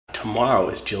Tomorrow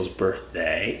is Jill's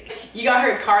birthday. You got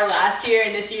her car last year,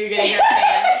 and this year you're getting her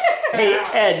fan. Hey,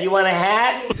 Ed, you want a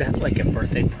hat? Is that like a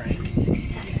birthday prank?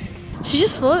 She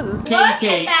just flew. Look at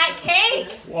that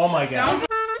cake! Oh my God.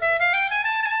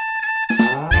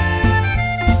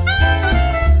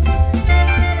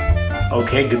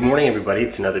 Okay, good morning everybody.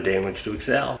 It's another day in which to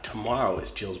excel. Tomorrow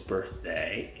is Jill's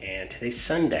birthday and today's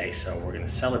Sunday, so we're gonna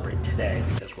celebrate today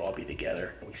because we'll all be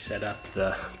together. We set up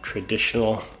the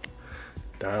traditional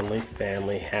Donnelly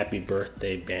family happy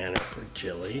birthday banner for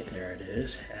Jilly. There it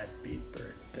is, happy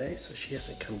birthday. So she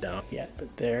hasn't come down yet,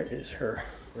 but there is her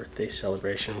birthday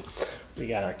celebration. We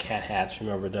got our cat hats,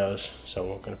 remember those? So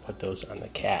we're gonna put those on the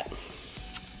cat.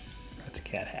 That's a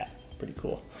cat hat, pretty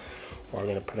cool. We're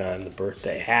gonna put on the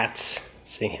birthday hats,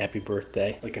 sing happy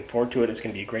birthday. Looking forward to it, it's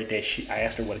gonna be a great day. I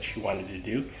asked her what she wanted to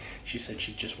do. She said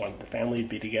she just wanted the family to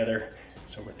be together.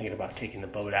 So we're thinking about taking the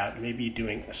boat out and maybe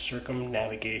doing a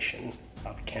circumnavigation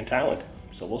of Kent Island.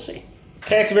 So we'll see.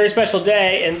 Okay, it's a very special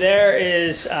day and there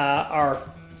is our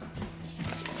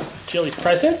Jilly's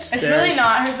presents. It's really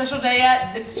not her special day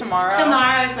yet, it's tomorrow.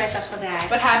 Tomorrow is my special day.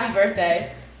 But happy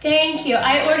birthday. Thank you.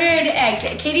 I ordered eggs.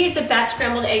 Katie is the best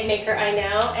scrambled egg maker I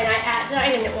know, and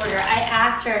I didn't order. I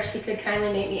asked her if she could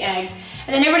kindly make me eggs,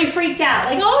 and then everybody freaked out,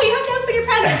 like, "Oh, you have to open your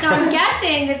present." So I'm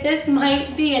guessing that this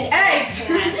might be an egg.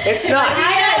 It's not.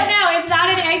 I don't know. It's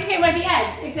not an egg. It might be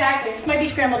eggs. Exactly. This might be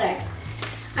scrambled eggs.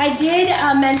 I did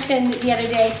mention the other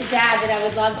day to Dad that I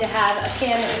would love to have a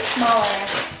pan that was smaller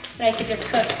that I could just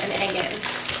cook an egg in,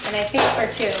 and I think for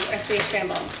 2 or 3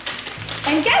 scrambled.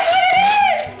 And guess what it is?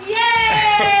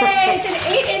 Yay! It's an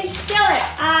 8-inch skillet.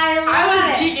 I was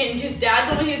vegan because Dad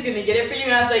told me he was gonna get it for you,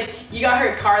 and I was like, "You got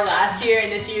her car last year,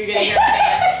 and this year you're getting her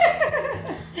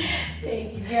fan."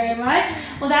 Thank you very much.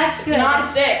 Well, that's good. It's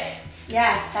non-stick.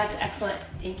 Yes, that's excellent.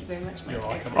 Thank you very much, Mike. You're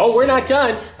welcome. Oh, we're not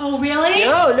done. Oh, really?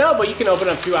 No, but you can open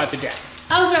up throughout the day.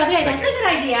 Oh, throughout the day. That's a good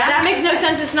idea. That makes no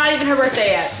sense. It's not even her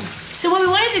birthday yet. So what we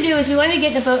wanted to do is we wanted to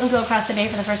get in the boat and go across the bay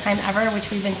for the first time ever, which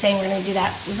we've been saying we're going to do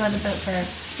that. We've gone on the boat for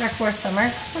our 4th summer.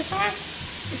 4th summer?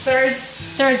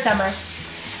 3rd summer.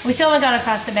 We still haven't gone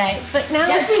across the bay, but now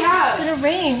it's going to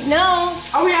rain. No.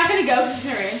 Are we not going to go because it's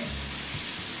going to rain?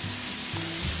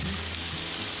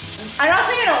 I'm not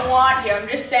saying I don't want to. I'm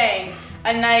just saying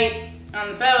a night on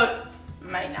the boat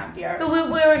might not be our... But we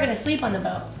were going to sleep on the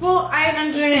boat. Well, I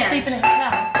understand. We were going to sleep in a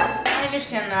hotel. I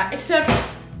understand that, except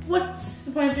what's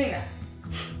the point of doing that?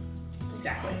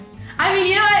 Exactly. I mean,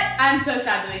 you know what? I'm so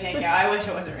sad that we can't go. I wish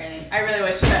it wasn't raining. I really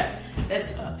wish that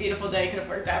this beautiful day could have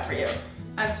worked out for you.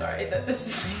 I'm sorry that this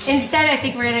is... Instead, I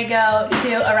think we're going to go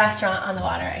to a restaurant on the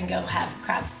water and go have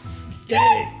crabs.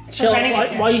 Yay. Jill,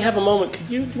 while you have a moment, could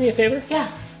you do me a favor? Yeah.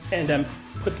 And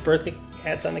put the birthday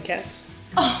hats on the cats.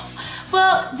 Oh,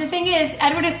 well, the thing is,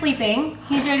 Edward is sleeping.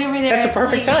 He's right over there. That's a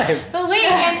perfect time. But wait,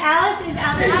 and Alice is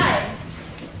outside.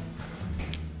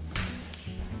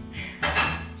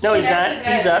 No, he's not.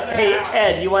 He's up. Hey,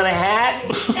 Ed, you want a hat?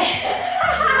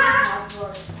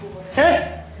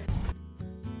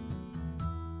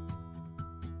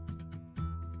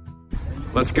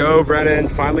 Let's go, Brennan.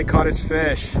 Finally caught his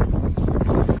fish.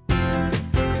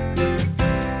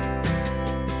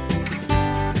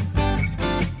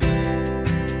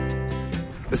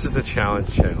 This is the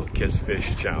challenge channel, Kiss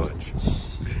Fish Challenge.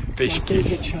 Fish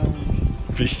quiche.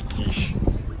 Fish quiche.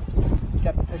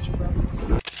 Got the picture, bro?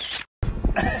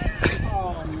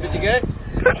 Oh, no. Did you get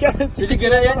it? Did you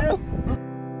get it, Andrew?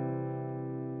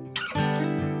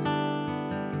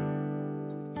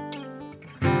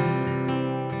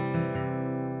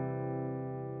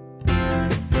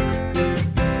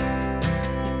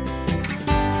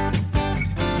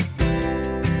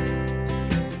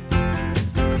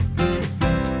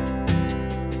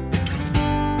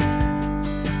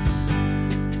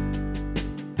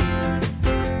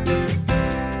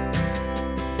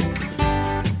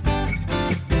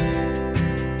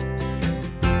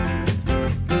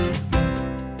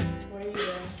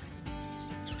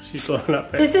 She's blowing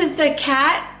up. This is the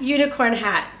cat unicorn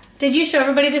hat. Did you show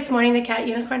everybody this morning the cat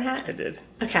unicorn hat? I did.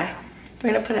 Okay.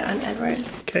 We're gonna put it on Edward.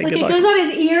 Okay, Look, good it luck. goes on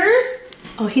his ears.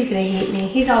 Oh, he's gonna hate me.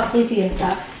 He's all sleepy and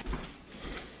stuff.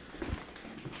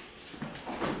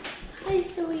 Hi,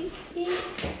 sweetie.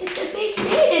 It's a big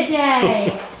day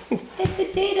today. It's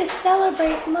a day to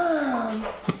celebrate Mom.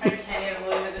 I can't even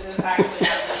believe that this is actually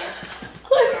happening.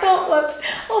 Oh, whoops.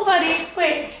 Oh, buddy,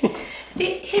 wait.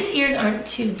 His ears aren't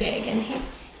too big, and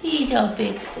he's a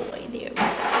big boy there.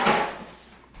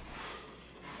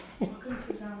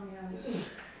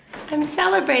 I'm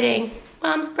celebrating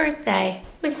Mom's birthday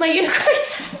with my unicorn.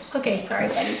 Okay, sorry,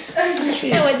 buddy.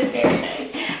 That wasn't very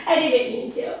nice. I didn't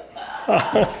mean to.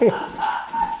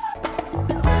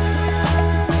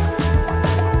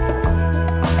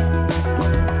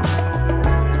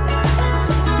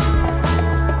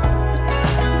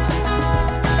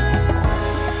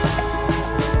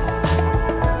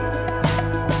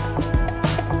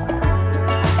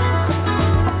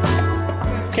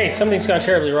 Okay, something's gone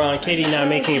terribly wrong. Katie now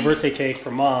making a birthday cake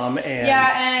for mom, and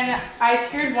yeah, and I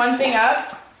screwed one thing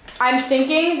up. I'm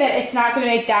thinking that it's not going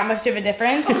to make that much of a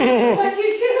difference. What'd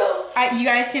you do? You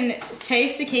guys can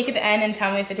taste the cake at the end and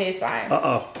tell me if it tastes fine.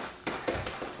 Uh-oh.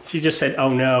 She just said, "Oh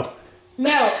no."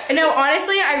 No,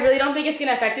 honestly, I really don't think it's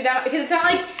gonna affect it that much because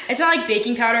it's not like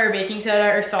baking powder or baking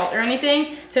soda or salt or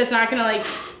anything, so it's not gonna like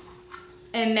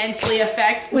immensely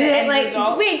affect the end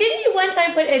result. Wait, didn't you one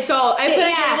time put salt? I put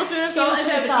a tablespoon of salt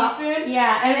instead of a teaspoon.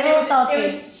 Yeah, and then it was salty. It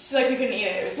was just like we couldn't eat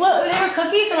it. It was Well, they were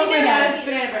cookies or what were they?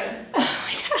 banana bread. Oh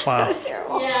my gosh, Wow. that was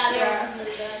terrible. Yeah, they were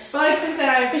really good. But like since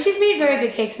then, But she's made very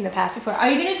good cakes in the past before. Are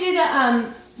you gonna do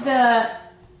the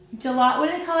gelato?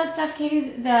 What do they call that stuff,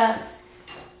 Katie?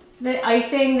 The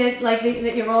icing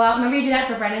that you roll out. Remember you did that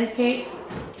for Brennan's cake?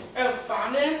 oh,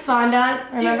 fondant. Fondant,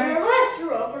 Dude, remember? remember I threw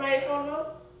up when I found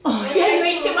out? Oh yeah, you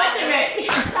made too much of it.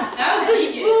 That was When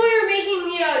really we good. were making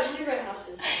gingerbread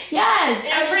houses. Yes.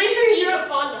 And I'm I pretty was sure you eating threw up.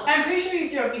 fondant. I'm pretty sure you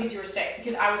threw up because you were sick.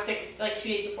 Because I was sick like 2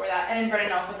 days before that, and then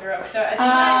Brennan also threw up. So I think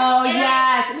Oh And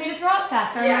yes, we had to throw up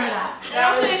fast. I remember that. And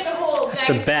also ate the whole bag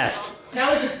The of best.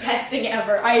 that was the best thing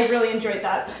ever. I really enjoyed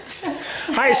that.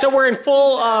 All right, so we're in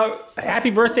full happy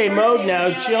birthday mode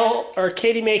now.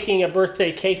 Katie making a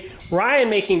birthday cake. Ryan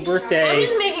making I'm birthday.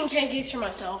 just making pancakes for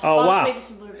myself. Oh, I was wow. making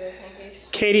some blueberry pancakes.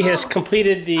 Katie has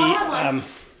completed the.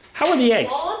 How were the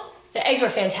eggs? The eggs were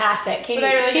fantastic. Katie, Were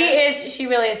they really she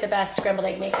really is the best scrambled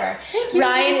egg maker.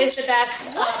 Ryan is the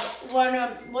best. What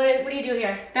do you do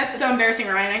here? That's so embarrassing,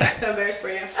 Ryan. I'm so embarrassed for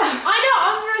you. I know,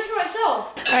 I'm embarrassed for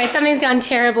myself. All right, something's gone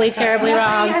terribly, terribly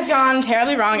Nothing wrong. has gone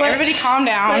terribly wrong. Everybody calm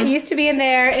What down. used to be in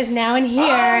there is now in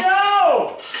here.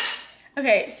 Oh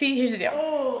Okay, see, here's the deal.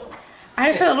 Oh. I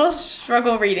just had a little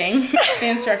struggle reading the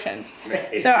instructions.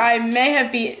 So I may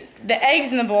have beat the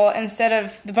eggs in the bowl instead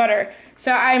of the butter.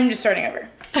 So I'm just starting over.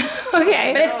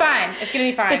 Okay. But it's fine. It's gonna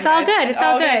be fine. It's all guys. good. It's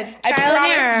all good. I Trial and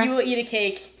error. promise you will eat a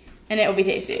cake and it will be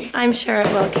tasty. I'm sure it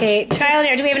will, Kate. Trial and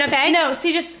error. Do we have enough eggs? No,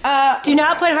 see, just Do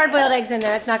not put hard-boiled eggs in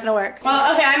there. It's not going to work.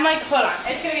 Well, okay. I'm like, hold on.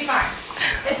 It's gonna be fine.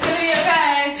 It's gonna be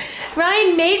okay.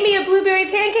 Ryan made me a blueberry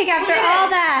pancake after Look at all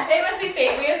this. that. It must be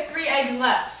fake. We have 3 eggs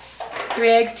left. 3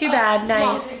 eggs. Too bad.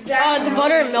 Nice. Exactly. The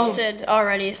butter melted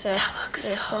already, so. Looks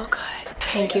so good.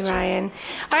 Thank you, Ryan.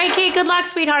 All right, Kate. Good luck,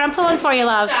 sweetheart. I'm pulling for you,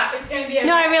 love. Stop. It's gonna be okay.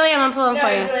 No, I really am. I'm pulling No, for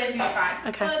it you. really is gonna be fine.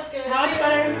 Okay. That's good. How much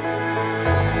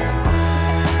butter?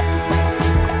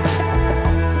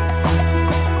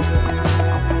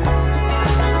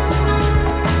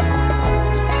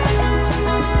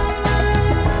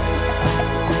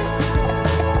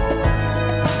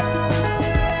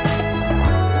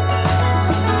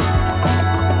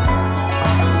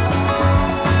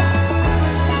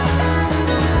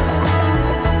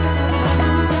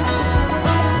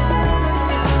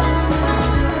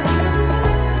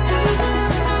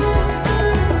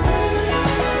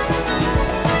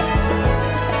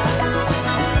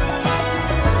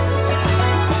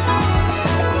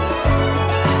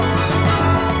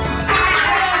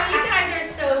 You guys are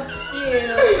so cute.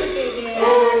 Look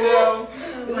at you. Oh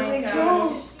my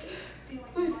gosh.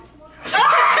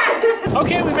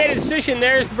 Okay, we made a decision.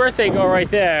 There's the birthday girl right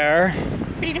there,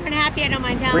 Pretty darn happy. I don't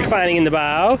mind telling. reclining in the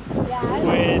bow Yeah.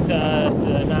 with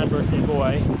the non-birthday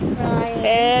boy. Ryan.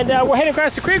 And we're heading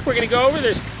across the creek. We're gonna go over.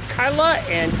 There's Kyla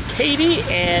and Katie,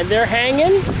 and they're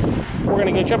hanging. We're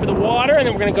gonna go jump in the water, and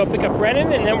then we're gonna go pick up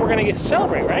Brennan, and then we're gonna get to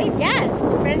celebrate, right? Yes.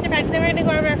 Friends are back. So then we're going to go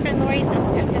over to our friend Lori's house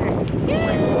and have dinner.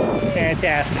 Yay.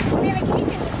 Fantastic. We have a cake in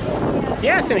this.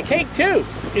 Yes, and a cake too.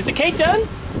 Is the cake done?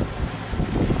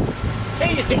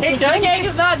 Kate, is the cake done? The cake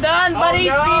is not done, but it's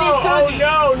no. finished cooking.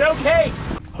 Oh no, no cake.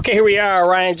 Okay, here we are.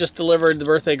 Ryan just delivered the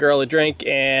birthday girl a drink,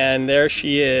 and there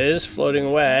she is, floating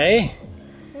away.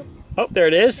 Oops. Oh, there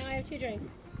it is. I have 2 drinks.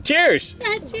 Cheers.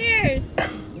 Cheers.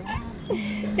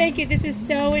 Thank you. This is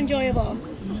so enjoyable.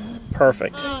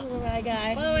 Perfect. Oh my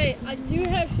God. By the way, I do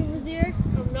have swimmer's ear.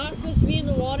 I'm not supposed to be in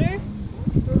the water.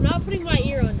 I'm not putting my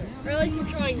ear under. Or at least I'm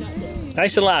trying not to.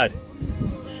 Nice and loud.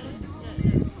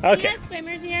 He Okay. has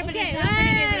swimmer's ear, but Okay, he's not putting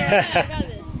his ear. I got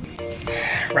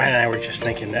this. Ryan and I were just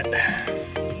thinking that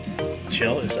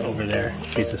Jill is over there.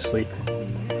 She's asleep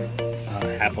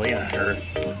happily on her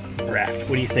raft.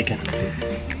 What are you thinking?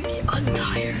 I'm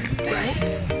tired, right?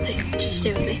 Hey, just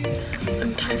stay with me.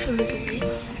 I'm tired from the buoy.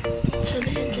 Turn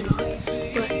the engine on.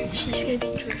 But she's gonna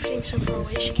be drifting so far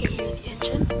away she can't hear the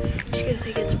engine. She's gonna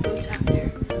think it's boats out there.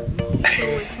 Go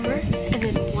away from her. And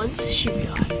then once she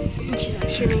realizes and she's like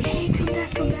screaming, hey, come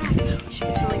back, come back. She's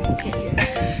pretending like you can't hear her.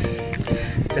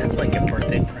 Is that like a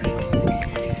birthday prank?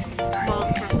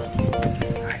 Well, that's not this.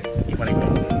 Alright, you wanna go?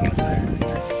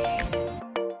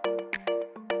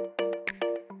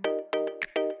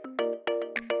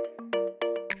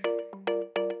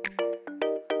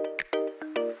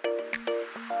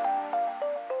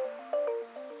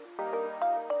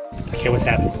 Okay, what's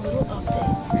happening? A little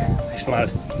update. It's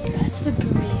loud. So that's the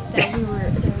buoy that we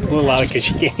were A little loud because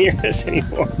she can't hear us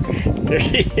anymore. There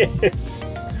she is.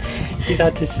 She's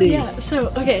out to sea. Yeah, so,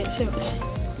 okay, so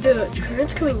the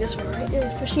current's coming this way, right? It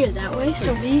was pushing her that way,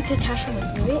 so we detached from the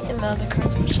buoy, and now the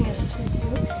current's pushing us this way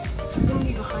too. So we're gonna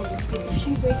be behind her. But if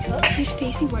she wakes up, she's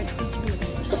facing right towards the buoy.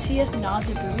 She'll see us nod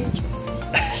the buoy, and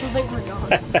she'll think we're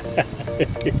gone.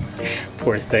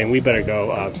 Poor thing. We better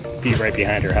go be right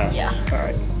behind her, huh? Yeah. All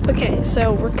right. Okay,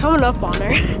 so we're coming up on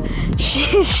her.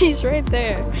 She's right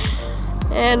there.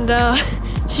 And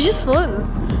she's just floating.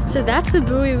 So that's the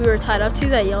buoy we were tied up to,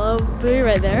 that yellow buoy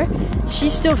right there.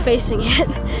 She's still facing it.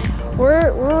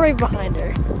 We're right behind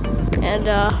her. And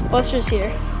Buster's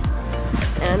here.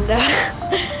 And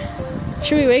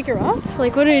should we wake her up?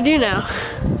 Like, what do we do now?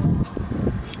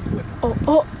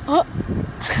 Oh.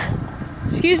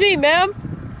 Excuse me, ma'am.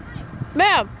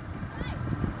 Ma'am.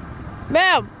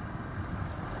 Ma'am.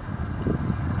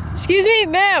 Excuse me,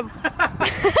 ma'am.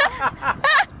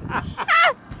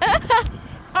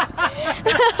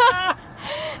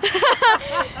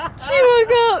 She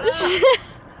woke up.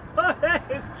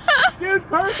 Dude,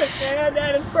 perfect, man.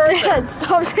 That is perfect. Dad,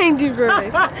 stop saying dude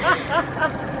perfect. Oh.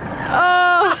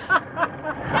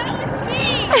 That was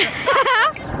me.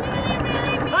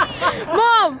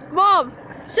 Mom.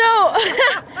 So,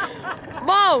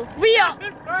 Mom, we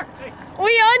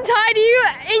untied you,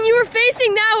 and you were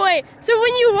facing that way. So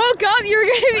when you woke up, you were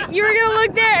gonna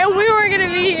look there, and we weren't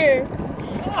gonna be here.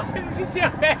 Oh, did you see how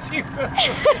fast she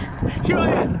moved? She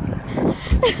really is.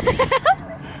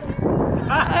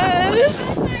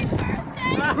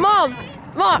 Mom,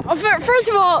 first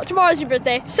of all, tomorrow's your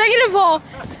birthday. Second of all,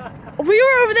 we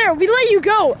were over there, we let you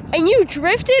go, and you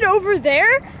drifted over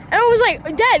there, and I was like,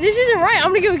 Dad, this isn't right,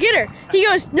 I'm gonna go get her. He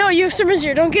goes, no, you have swimmers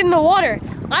here, don't get in the water.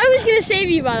 I was gonna save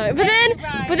you, by the way, but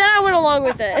then I went along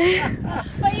with it.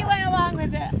 But you went along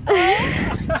with it.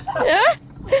 Yeah?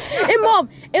 And Mom,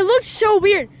 it looked so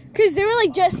weird, because there were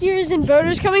like jet skiers and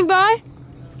boaters coming by,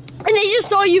 and they just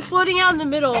saw you floating out in the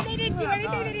middle. And they didn't do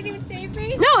anything, they didn't even save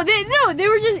me? No, they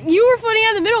were just, you were floating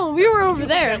out in the middle, and we were over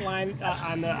there. That line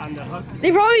on the hook.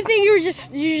 They probably think you're just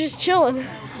chilling.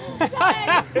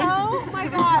 Oh my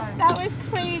gosh, that was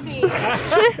crazy.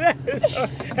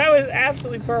 That was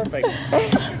absolutely perfect.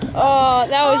 Oh,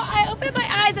 that was. I opened my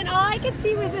eyes and all I could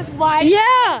see was this wide.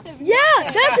 Yeah,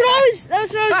 that's what I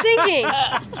was thinking.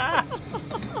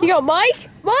 You go, Mike.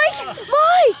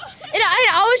 And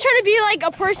I was trying to be like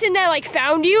a person that like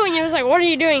found you, and you was like, what are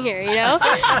you doing here? You know? So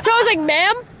I was like,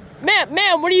 ma'am,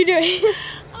 what are you doing?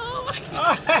 Oh my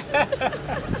gosh.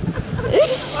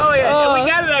 Oh yeah, we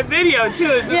got it on video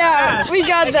too. Yeah, we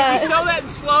got that. Can you show that in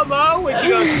slow-mo when she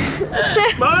goes,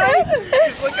 Mike?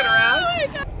 She's looking around.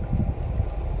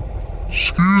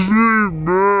 Excuse me,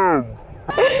 ma'am.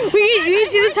 We can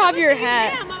see the top of your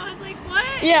hat. Damn, I was like,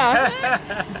 what? Yeah.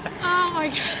 Oh my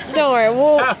god. Don't worry,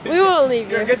 we won't leave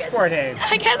you. You're a good sport, Hayes.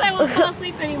 I guess I won't fall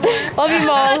asleep anymore. Love you,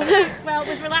 Mom. Well, it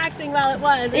was relaxing while it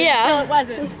was. Yeah. Until it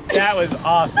wasn't. That was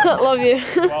awesome. Love you.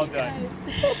 Well done.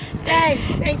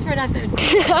 Thanks for nothing.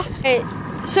 Okay,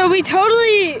 so we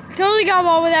totally got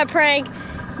on with that prank.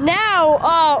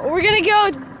 Now, we're gonna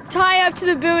go tie up to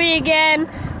the buoy again.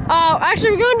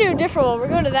 Actually, we're going to a different one. We're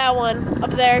going to that one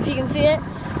up there, if you can see it.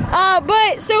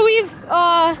 But so we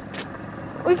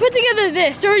put together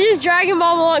this. So we're just dragging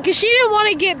Mom along because she didn't want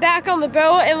to get back on the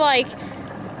boat and like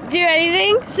do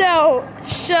anything. So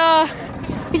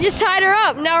we just tied her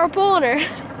up. Now we're pulling her,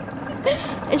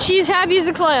 and she's happy as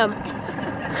a clam.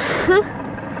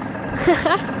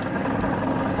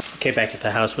 Okay, back at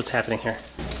the house. What's happening here?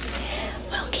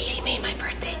 Well, Katie made my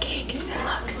birthday cake.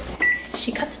 Look,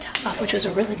 she cut the top off, which was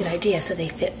a really good idea, so they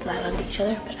fit flat onto each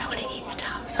other. But I want to eat the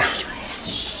top, so I'm gonna try it.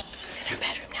 She's in her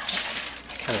bedroom now.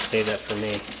 I kind of saved that for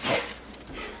me.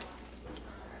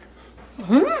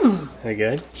 Mmm. Are you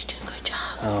good? She's doing a good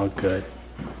job. Oh, good.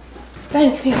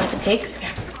 Brennan, come here. Want some cake? Come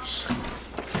here.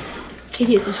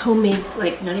 Katie, this is homemade,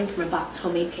 like not even from a box,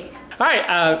 homemade cake. All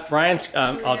right, Ryan's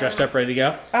all dressed up, ready to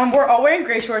go. We're all wearing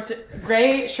gray shirts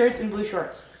and blue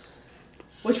shorts,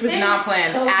 which was not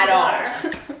planned at all.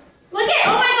 Look at,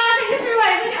 oh my gosh, I just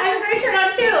realized, look, I have a gray shirt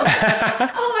on too.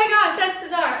 Oh my gosh, that's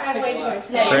bizarre. I have white shorts.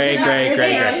 Yeah, Great.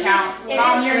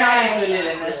 You're not included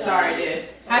in this. Sorry, dude.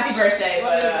 Happy birthday.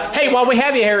 But, Hey, while we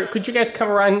have you here, could you guys come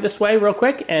around this way real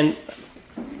quick? And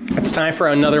it's time for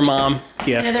another mom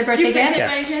gift. Another birthday gift?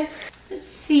 Yes. Let's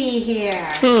see here.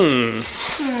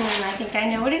 I think I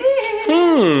know what it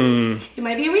is. It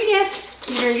might be a re-gift.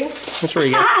 Is there a gift? That's where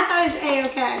you go. I thought it was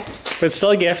A-okay. But it's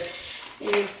still a gift.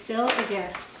 It is still a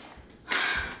gift.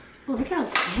 Oh, look how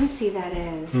fancy that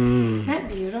is. Isn't that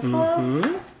beautiful?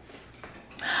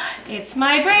 It's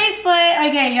my bracelet.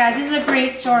 Okay, guys, this is a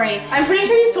great story. I'm pretty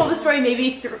sure you've told the story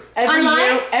maybe every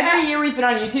Online? year. Every year we've been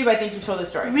on YouTube, I think you've told the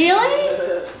story. Really? Do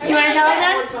you want to tell us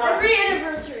that? Every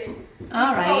anniversary.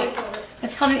 All right.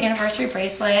 It's called an anniversary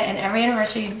bracelet, and every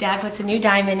anniversary, Dad puts a new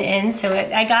diamond in. So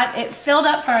it filled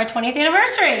up for our 20th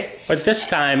anniversary. But this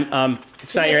time,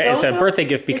 it's not it's a birthday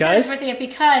gift because? It's a birthday gift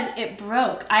because it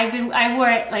broke. I wore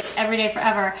it like every day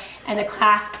forever, and the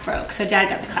clasp broke. So Dad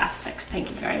got the clasp fixed. Thank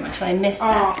you very much. I missed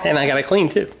this. And I got it clean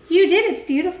too. You did. It's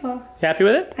beautiful. You happy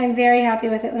with it? I'm very happy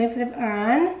with it. Let me put it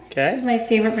on. Okay. This is my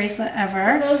favorite bracelet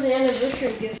ever. That was the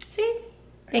anniversary gift. See?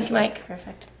 Thank you, Mike.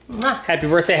 Perfect. Mwah. Happy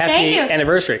birthday, happy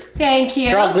anniversary. Thank you.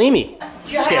 You're all gleamy.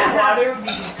 Skip.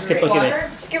 Skip, look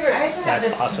at me. Skipper.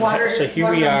 That's awesome. So here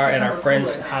we are at our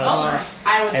friend's house,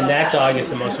 and that dog is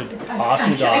the most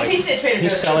awesome dog. He's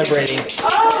celebrating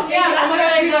Oh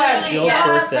my gosh, Jill's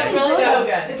birthday. so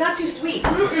good. It's not too sweet.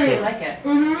 See, I like it.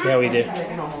 see how we do. Like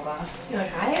a normal glass. You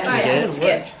did?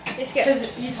 Skip. You skip.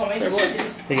 You told me to.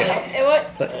 Here we go. Hey,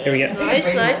 what? Look, here we go.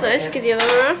 Nice, nice, nice. Get the other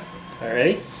one around. All right,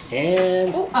 ready?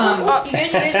 And Oh, you good?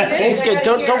 You good? You good? It's good.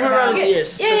 Don't put it around his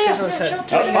ears. Yeah, So yeah, it's on his head.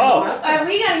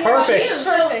 We got perfect.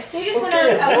 Perfect. They just went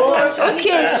out.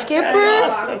 Okay,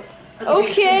 Skipper.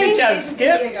 Okay. Good job,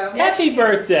 Skip. Happy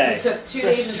birthday. We took 2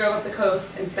 days and drove up the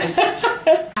coast and spent.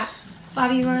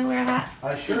 Bobby, you want to wear a hat?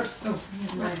 Sure.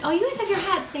 Oh, you guys have your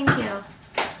hats. Thank you.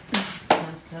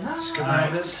 Skip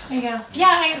There you go.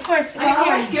 Yeah, of course. I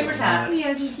wear Skipper's hat.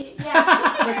 Yeah,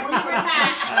 Skipper's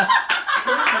hat.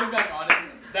 Put it back on it.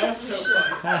 That was so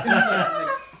funny.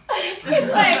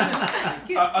 It's like,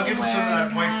 I'll give him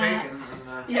some white bacon.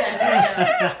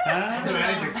 I'll do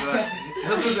anything for that.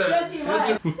 He'll do the.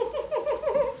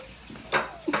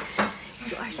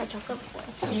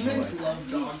 Humans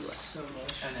love dogs so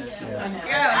much.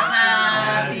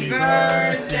 Happy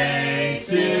birthday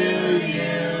to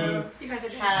you. You guys are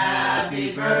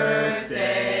Happy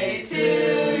birthday to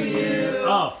you.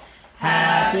 Oh,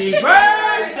 happy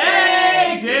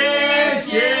birthday, dear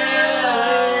Jill.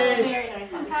 very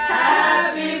nice.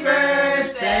 Happy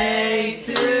birthday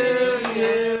to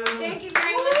you. Thank you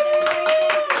very much.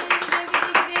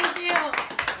 Thank you.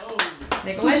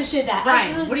 Make a Who wish. just did that?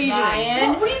 Ryan, what are you doing?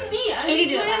 Ryan. What do you mean? Katie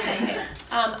did it.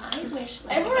 I wish.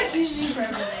 Like, Everyone accuses you for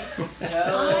everything.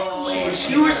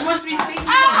 You were supposed to be thinking about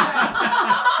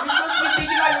it. You were supposed to be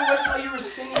thinking about your wish while you were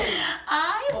singing.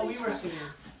 While we were singing.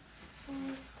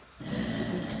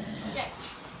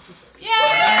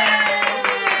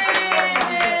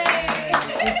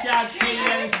 Good job, Katie,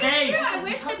 on his cake. I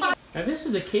wish they bought. Now this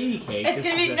is a Katie cake. It's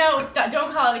gonna be no. Stop!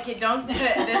 Don't call it a cake. Don't put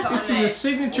this on This is a it.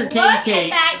 signature Katie Look at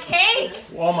cake. that cake.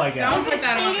 Oh my Don't god. put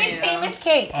that on Famous, me. famous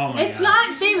cake. Oh my It's god.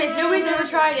 not famous. Nobody's ever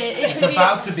tried it. It It's could be.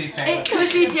 about to be It famous.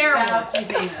 could be terrible.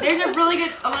 There's a really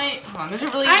good. Hold on. There's a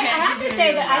really good I chance. have to it's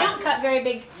say gonna be that I bad. don't cut very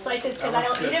big slices because I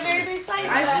don't eat a very big slice.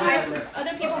 But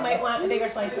other people might want a bigger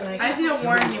slice than I I just do. need to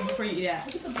warn you before you eat it.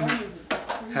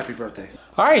 Happy birthday.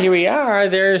 All right, here we are.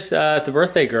 There's the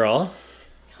birthday girl.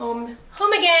 Home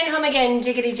again,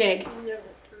 jiggity jig.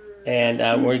 And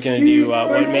we're gonna do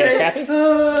what made us happy.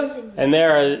 And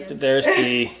there's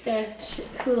the The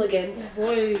hooligans.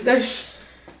 There's.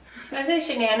 Was it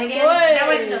shenanigans? That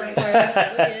wasn't the right word.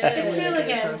 It's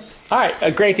hooligans. all right.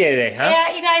 A great day today, huh?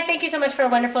 Yeah, you guys, thank you so much for a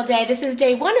wonderful day. This is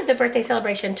day 1 of the birthday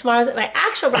celebration. Tomorrow's my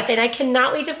actual birthday, and I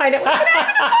cannot wait to find out what's gonna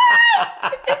happen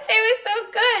tomorrow. This day was so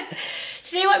good.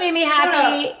 Today, what made me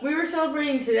happy? We were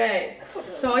celebrating today,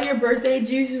 so all your birthday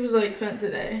juice was like spent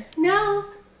today. No.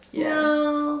 Yeah.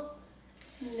 No.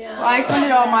 Well, I expended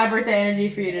all my birthday energy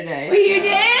for you today. Well, you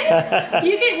did?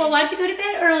 You can. Well, why don't you go to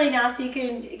bed early now so you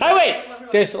can. Oh wait,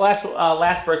 there's the last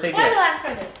birthday One of the gift. last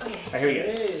present. Okay. All right, here we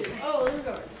go. Oh, let's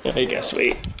go. There you go,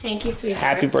 sweet. Thank you, sweetheart.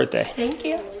 Happy birthday. Thank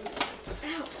you.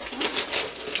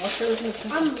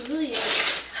 I'm really.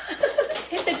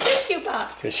 It's a tissue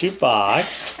box. Tissue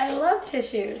box. I love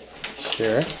tissues.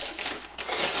 Sure.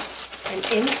 And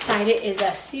inside it is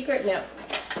a secret note.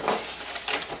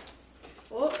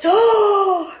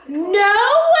 No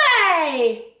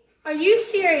way! Are you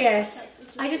serious?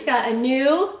 I just got a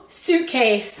new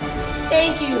suitcase.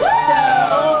 Thank you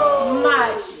so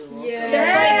much. Yeah. Just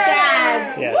like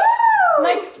Dad's. Yes.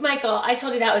 Michael, I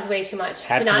told you that was way too much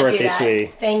Happy to not birthday, do that.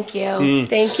 sweetie. Thank you.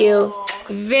 Thank you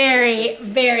very,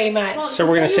 very much. So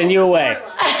we're gonna send you away.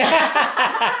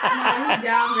 Downgraded.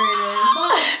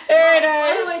 There it By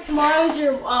is. the way, tomorrow is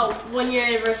your 1-year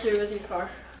anniversary with your car.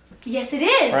 Yes, it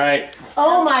is. Right.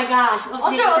 Oh my gosh. We'll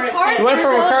Also, take it a first car's You thing. went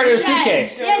from a car to a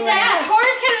suitcase. Yeah, it's like a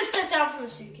car's kind of stepped down from a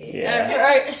suitcase. Yeah.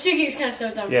 Or a suitcase kind of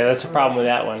stepped down. Yeah, that's the problem with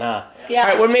that one, huh? Yeah. All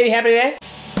right, what made you happy today?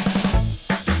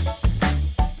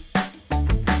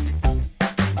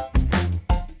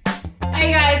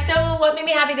 Hey guys, so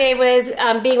me happy today was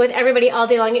being with everybody all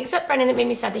day long, except Brennan. It made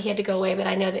me sad that he had to go away, but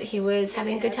I know that he was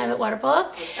having a good time at water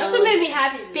polo. That's what made me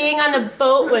happy. Being on the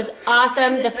boat was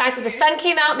awesome. The fact that the sun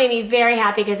came out made me very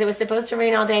happy because it was supposed to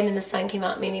rain all day, and then the sun came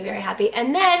out made me very happy.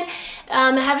 And then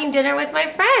having dinner with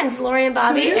my friends, Lori and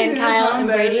Bobby and Kyle and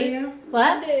Brady.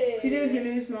 What? You do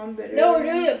Who's Mom Better? No, we're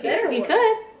doing it better. You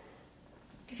could.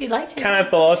 If you'd like to. Comment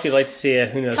below if you'd like to see a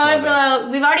Who Knows Mom Better.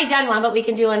 We've already done one, but we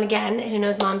can do one again. Who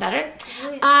Knows Mom Better?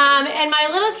 And my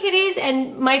little kitties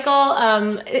and Michael,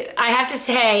 I have to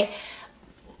say,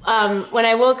 when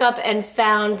I woke up and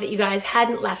found that you guys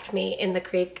hadn't left me in the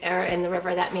creek or in the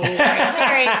river, that made me very,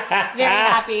 very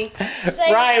happy.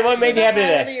 Ryan, what made you happy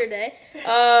today? Your day?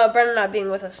 Brennan not being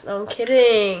with us. No, I'm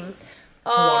kidding.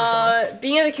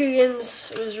 Being at the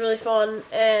Cougans was really fun,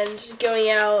 and just going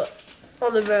out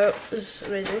on the boat was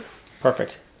amazing.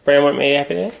 Perfect. Brandon, what made you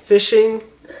happy today? Fishing,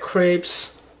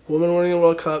 crepes, women winning the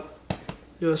World Cup,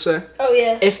 USA. Oh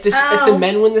yeah. If the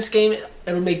men win this game,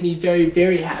 it'll make me very,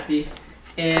 very happy.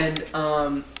 And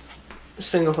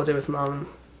spending the whole day with Mom.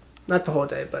 Not the whole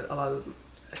day, but a lot of them.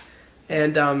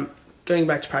 And going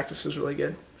back to practice was really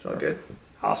good. Felt good.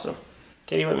 Awesome.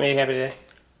 Katie, what made you happy today?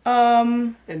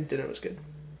 And dinner was good.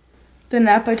 The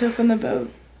nap I took on the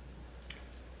boat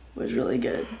was really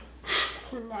good.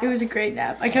 It was a great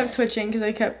nap. I kept twitching because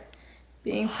I kept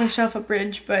being pushed off a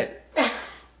bridge, but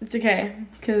it's okay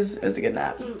because it was a good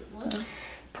nap. So.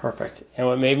 Perfect. And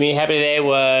what made me happy today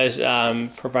was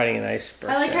providing a nice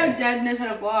birthday. I like how Dad knows how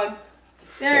to vlog.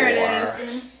 There it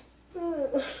is.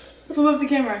 Flip up the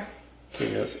camera.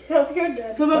 Flip up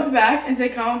the back and say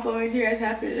comment below if you guys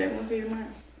happy today. We'll see you tomorrow.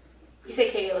 You say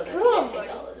Katie Elizabeth. You never say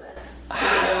tell Elizabeth.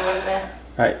 Elizabeth.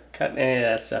 All right, cut any of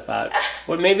that stuff out.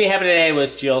 What made me happy today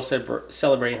was Jill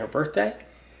celebrating her birthday.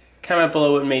 Comment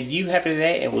below what made you happy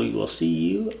today, and we will see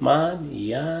you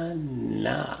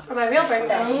mañana. For my real birthday.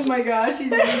 Oh my gosh,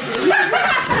 she's amazing.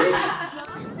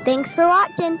 Thanks for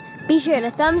watching. Be sure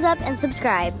to thumbs up and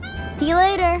subscribe. See you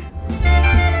later.